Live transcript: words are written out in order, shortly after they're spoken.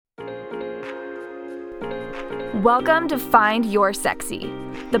Welcome to Find Your Sexy,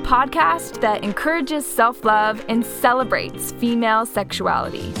 the podcast that encourages self-love and celebrates female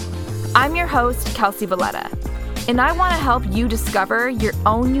sexuality. I'm your host, Kelsey Valletta, and I want to help you discover your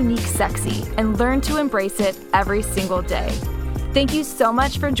own unique sexy and learn to embrace it every single day. Thank you so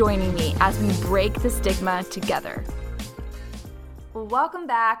much for joining me as we break the stigma together. Welcome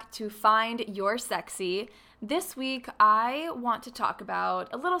back to Find Your Sexy. This week, I want to talk about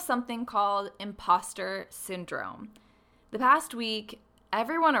a little something called imposter syndrome. The past week,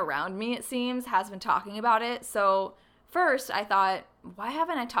 everyone around me, it seems, has been talking about it. So first, I thought, why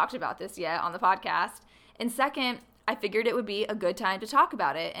haven't I talked about this yet on the podcast? And second, I figured it would be a good time to talk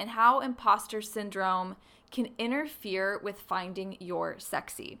about it and how imposter syndrome can interfere with finding your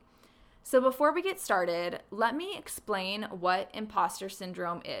sexy. So before we get started, let me explain what imposter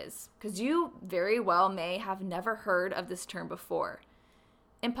syndrome is, because you very well may have never heard of this term before.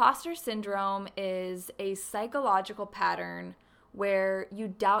 Imposter syndrome is a psychological pattern where you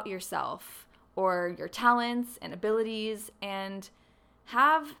doubt yourself or your talents and abilities and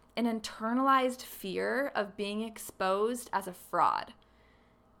have an internalized fear of being exposed as a fraud.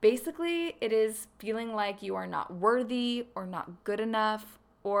 Basically, it is feeling like you are not worthy or not good enough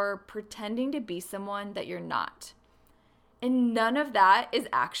or pretending to be someone that you're not. And none of that is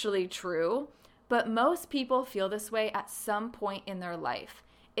actually true, but most people feel this way at some point in their life,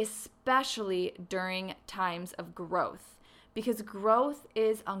 especially during times of growth, because growth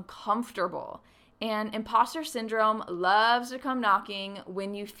is uncomfortable, and imposter syndrome loves to come knocking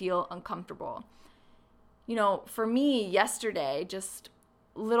when you feel uncomfortable. You know, for me yesterday, just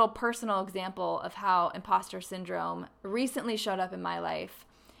little personal example of how imposter syndrome recently showed up in my life.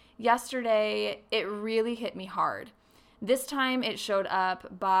 Yesterday, it really hit me hard. This time it showed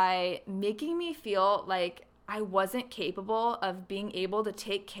up by making me feel like I wasn't capable of being able to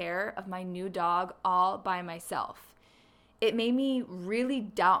take care of my new dog all by myself. It made me really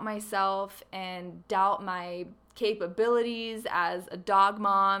doubt myself and doubt my capabilities as a dog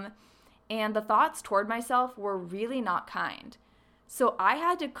mom, and the thoughts toward myself were really not kind. So I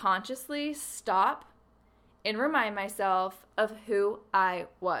had to consciously stop and remind myself of who I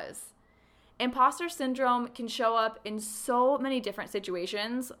was. Imposter syndrome can show up in so many different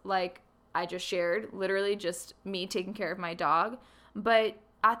situations, like I just shared, literally just me taking care of my dog. But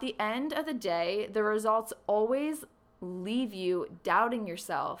at the end of the day, the results always leave you doubting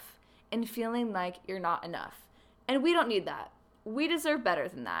yourself and feeling like you're not enough. And we don't need that. We deserve better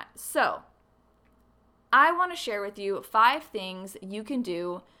than that. So I want to share with you 5 things you can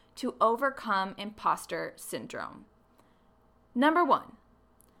do to overcome imposter syndrome. Number 1,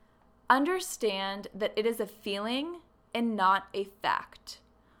 understand that it is a feeling and not a fact.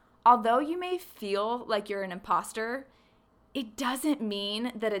 Although you may feel like you're an imposter, it doesn't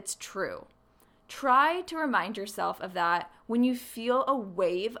mean that it's true. Try to remind yourself of that when you feel a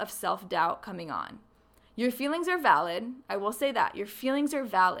wave of self-doubt coming on. Your feelings are valid. I will say that. Your feelings are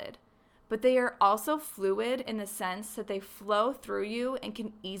valid. But they are also fluid in the sense that they flow through you and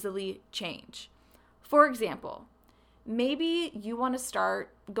can easily change. For example, maybe you want to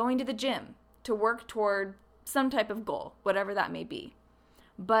start going to the gym to work toward some type of goal, whatever that may be.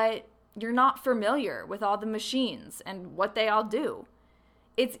 But you're not familiar with all the machines and what they all do.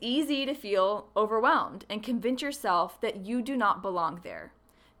 It's easy to feel overwhelmed and convince yourself that you do not belong there,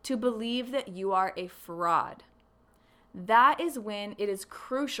 to believe that you are a fraud. That is when it is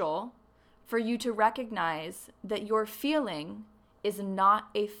crucial for you to recognize that your feeling is not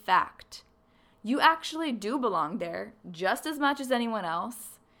a fact. You actually do belong there just as much as anyone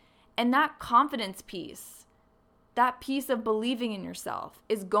else. And that confidence piece, that piece of believing in yourself,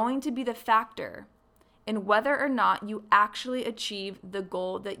 is going to be the factor in whether or not you actually achieve the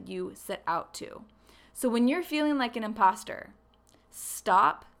goal that you set out to. So when you're feeling like an imposter,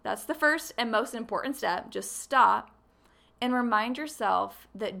 stop. That's the first and most important step. Just stop. And remind yourself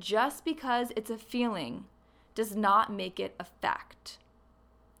that just because it's a feeling does not make it a fact.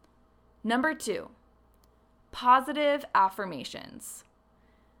 Number 2, positive affirmations.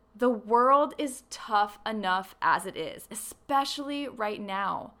 The world is tough enough as it is, especially right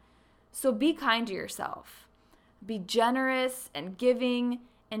now. So be kind to yourself. Be generous and giving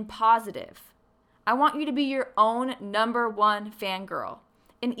and positive. I want you to be your own number 1 fangirl.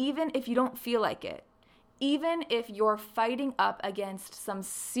 And even if you don't feel like it, even if you're fighting up against some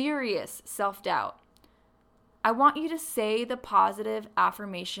serious self-doubt, I want you to say the positive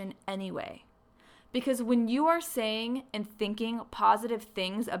affirmation anyway. Because when you are saying and thinking positive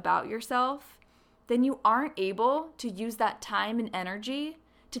things about yourself, then you aren't able to use that time and energy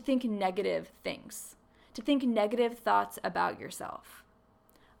to think negative things, to think negative thoughts about yourself.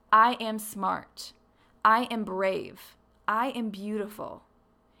 I am smart. I am brave. I am beautiful.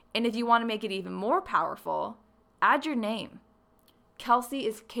 And if you want to make it even more powerful, add your name. Kelsey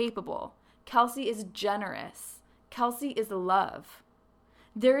is capable. Kelsey is generous. Kelsey is love.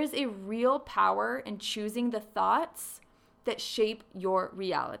 There is a real power in choosing the thoughts that shape your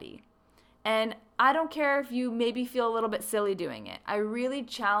reality. And I don't care if you maybe feel a little bit silly doing it. I really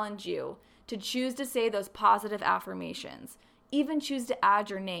challenge you to choose to say those positive affirmations. Even choose to add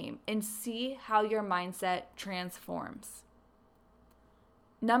your name and see how your mindset transforms.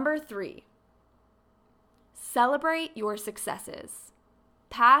 Number 3, celebrate your successes,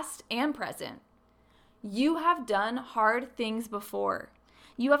 past and present. You have done hard things before.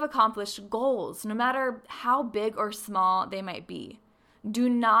 You have accomplished goals, no matter how big or small they might be. Do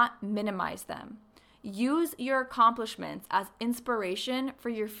not minimize them. Use your accomplishments as inspiration for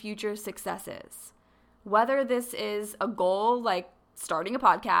your future successes. Whether this is a goal like starting a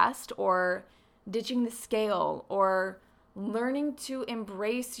podcast or ditching the scale or learning to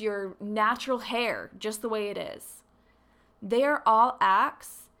embrace your natural hair just the way it is. They are all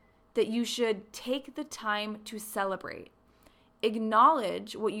acts that you should take the time to celebrate.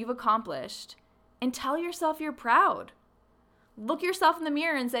 Acknowledge what you've accomplished and tell yourself you're proud. Look yourself in the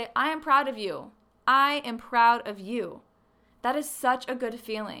mirror and say, I am proud of you. I am proud of you. That is such a good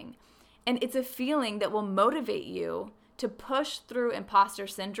feeling. And it's a feeling that will motivate you to push through imposter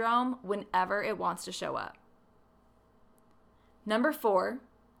syndrome whenever it wants to show up. Number 4,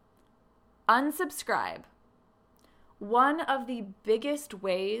 unsubscribe. One of the biggest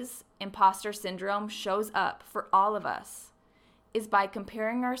ways imposter syndrome shows up for all of us is by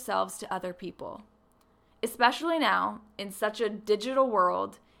comparing ourselves to other people. Especially now, in such a digital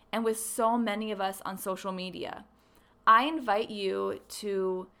world and with so many of us on social media. I invite you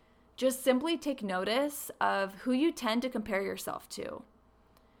to just simply take notice of who you tend to compare yourself to.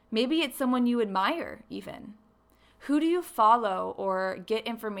 Maybe it's someone you admire even. Who do you follow or get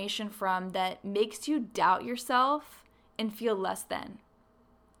information from that makes you doubt yourself and feel less than?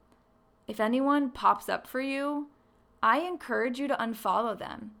 If anyone pops up for you, I encourage you to unfollow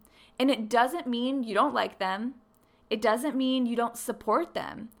them. And it doesn't mean you don't like them. It doesn't mean you don't support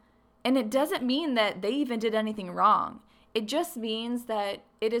them. And it doesn't mean that they even did anything wrong. It just means that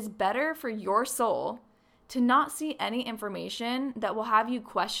it is better for your soul to not see any information that will have you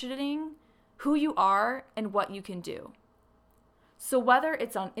questioning who you are and what you can do. So whether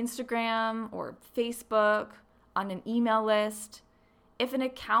it's on Instagram or Facebook, on an email list, if an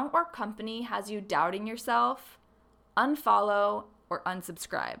account or company has you doubting yourself, unfollow or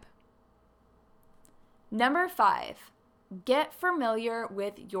unsubscribe. Number 5, get familiar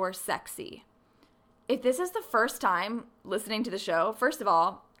with your sexy. If this is the first time listening to the show, first of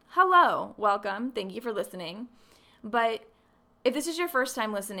all, hello, welcome, thank you for listening. But if this is your first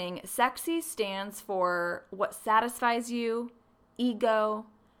time listening, sexy stands for what satisfies you, ego,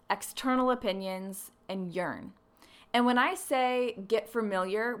 external opinions, and yearn. And when I say get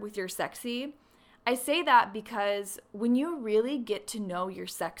familiar with your sexy, I say that because when you really get to know your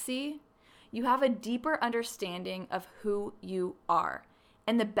sexy, you have a deeper understanding of who you are.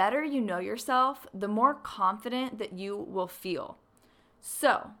 And the better you know yourself, the more confident that you will feel.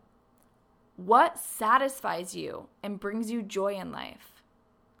 So, what satisfies you and brings you joy in life?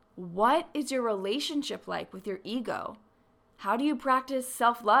 What is your relationship like with your ego? How do you practice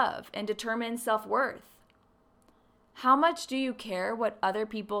self-love and determine self-worth? How much do you care what other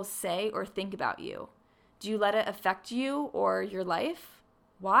people say or think about you? Do you let it affect you or your life?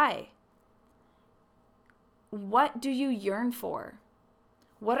 Why? What do you yearn for?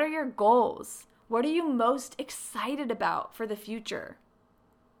 What are your goals? What are you most excited about for the future?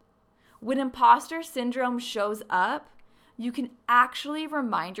 When imposter syndrome shows up, you can actually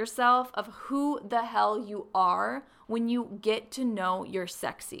remind yourself of who the hell you are when you get to know your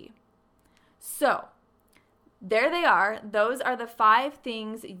sexy. So, there they are. Those are the 5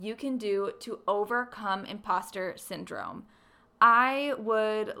 things you can do to overcome imposter syndrome. I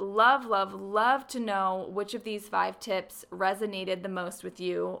would love to know which of these 5 tips resonated the most with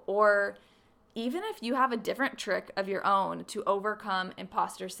you, or even if you have a different trick of your own to overcome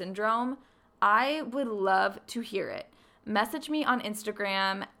imposter syndrome, I would love to hear it. Message me on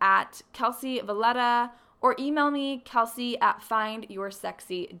Instagram at Kelsey Valletta or email me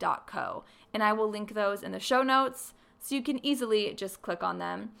kelsey@findyoursexy.co, and I will link those in the show notes so you can easily just click on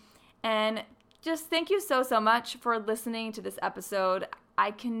them. And just thank you so much for listening to this episode.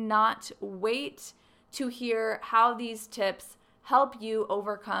 I cannot wait to hear how these tips help you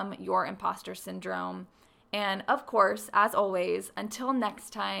overcome your imposter syndrome. And of course, as always, until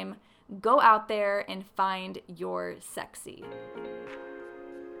next time, go out there and find your sexy.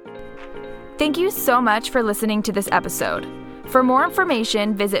 Thank you so much for listening to this episode. For more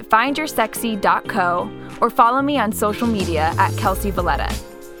information, visit findyoursexy.co or follow me on social media at Kelsey Valletta.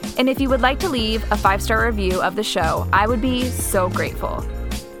 And if you would like to leave a 5-star review of the show, I would be so grateful.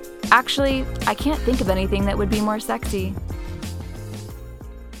 Actually, I can't think of anything that would be more sexy.